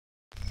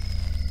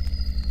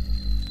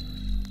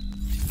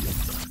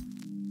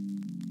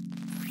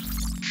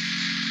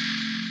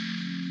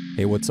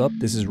Hey, what's up?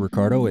 This is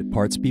Ricardo at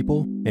Parts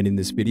People, and in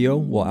this video,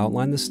 we'll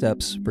outline the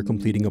steps for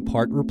completing a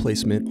part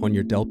replacement on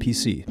your Dell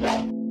PC.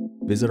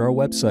 Visit our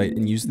website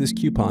and use this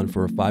coupon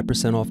for a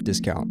 5% off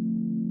discount.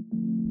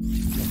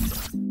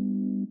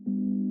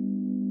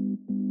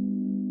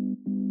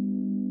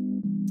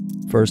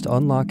 First,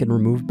 unlock and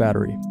remove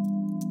battery.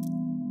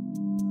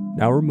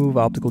 Now remove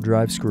optical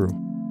drive screw.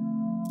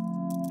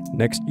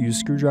 Next, use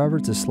screwdriver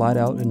to slide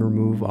out and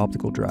remove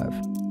optical drive.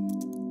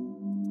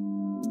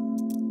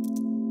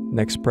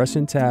 Next, press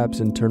in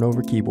tabs and turn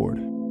over keyboard.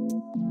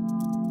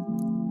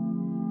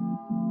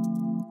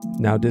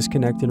 Now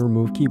disconnect and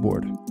remove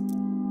keyboard.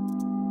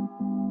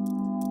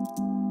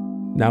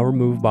 Now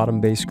remove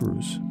bottom base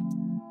screws.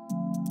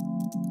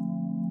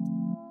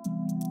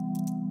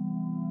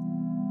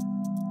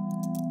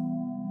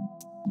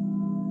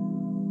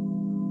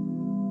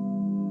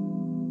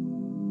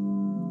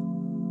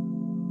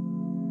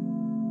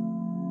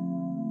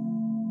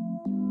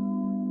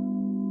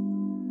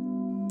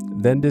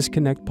 Then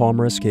disconnect palm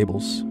rest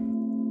cables.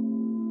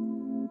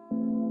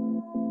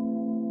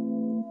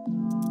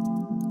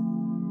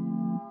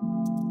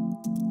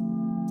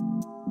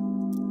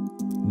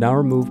 Now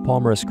remove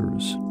palm rest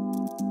screws.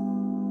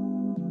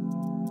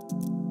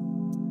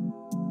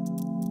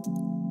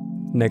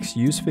 Next,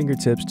 use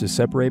fingertips to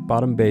separate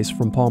bottom base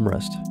from palm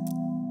rest.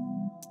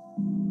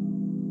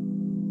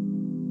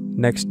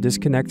 Next,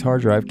 disconnect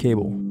hard drive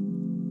cable.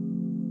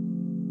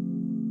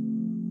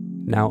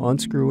 Now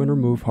unscrew and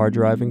remove hard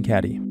drive and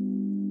caddy.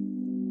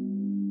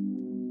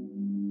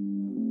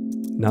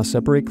 Now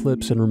separate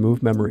clips and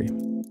remove memory.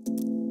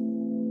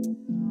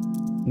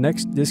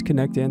 Next,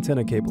 disconnect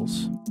antenna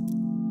cables.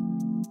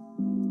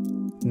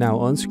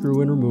 Now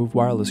unscrew and remove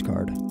wireless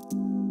card.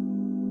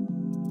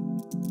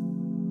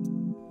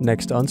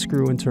 Next,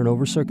 unscrew and turn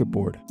over circuit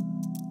board.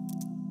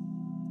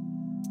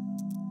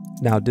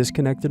 Now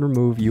disconnect and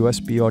remove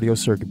USB audio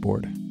circuit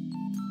board.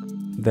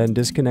 Then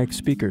disconnect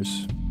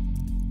speakers.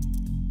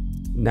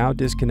 Now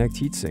disconnect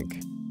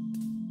heatsink.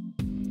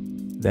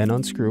 Then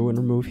unscrew and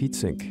remove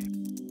heatsink.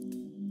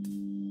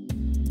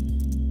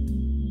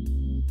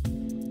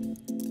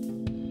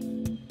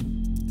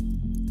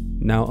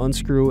 Now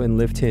unscrew and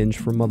lift hinge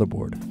from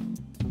motherboard.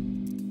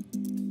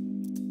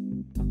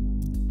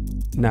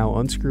 Now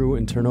unscrew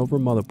and turn over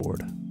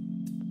motherboard.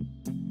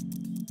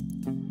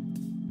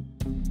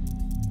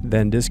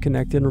 Then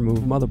disconnect and remove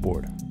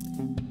motherboard.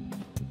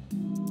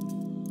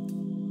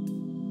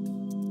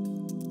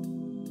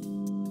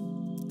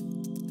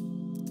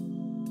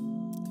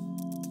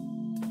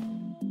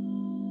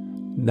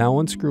 Now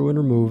unscrew and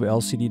remove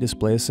LCD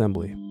display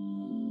assembly.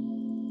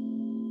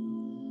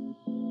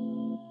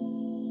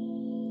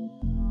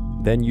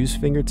 Then use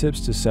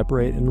fingertips to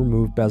separate and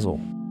remove bezel.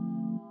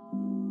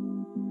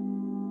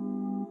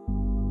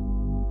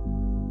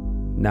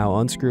 Now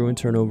unscrew and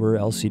turn over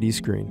LCD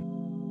screen.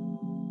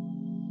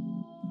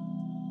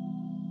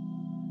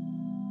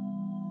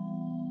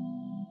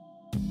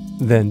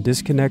 Then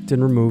disconnect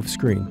and remove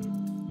screen.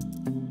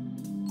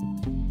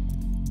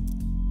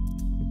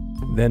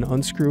 Then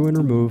unscrew and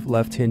remove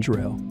left hinge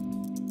rail.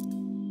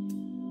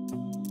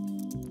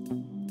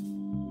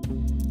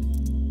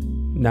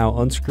 Now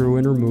unscrew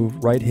and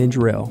remove right hinge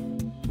rail.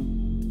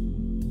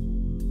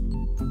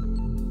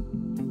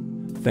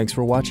 Thanks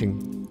for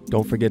watching.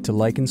 Don't forget to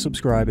like and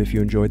subscribe if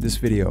you enjoyed this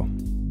video.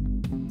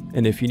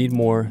 And if you need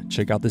more,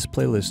 check out this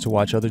playlist to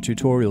watch other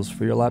tutorials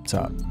for your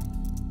laptop.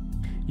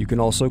 You can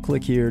also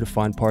click here to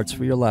find parts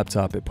for your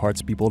laptop at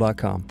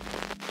partspeople.com.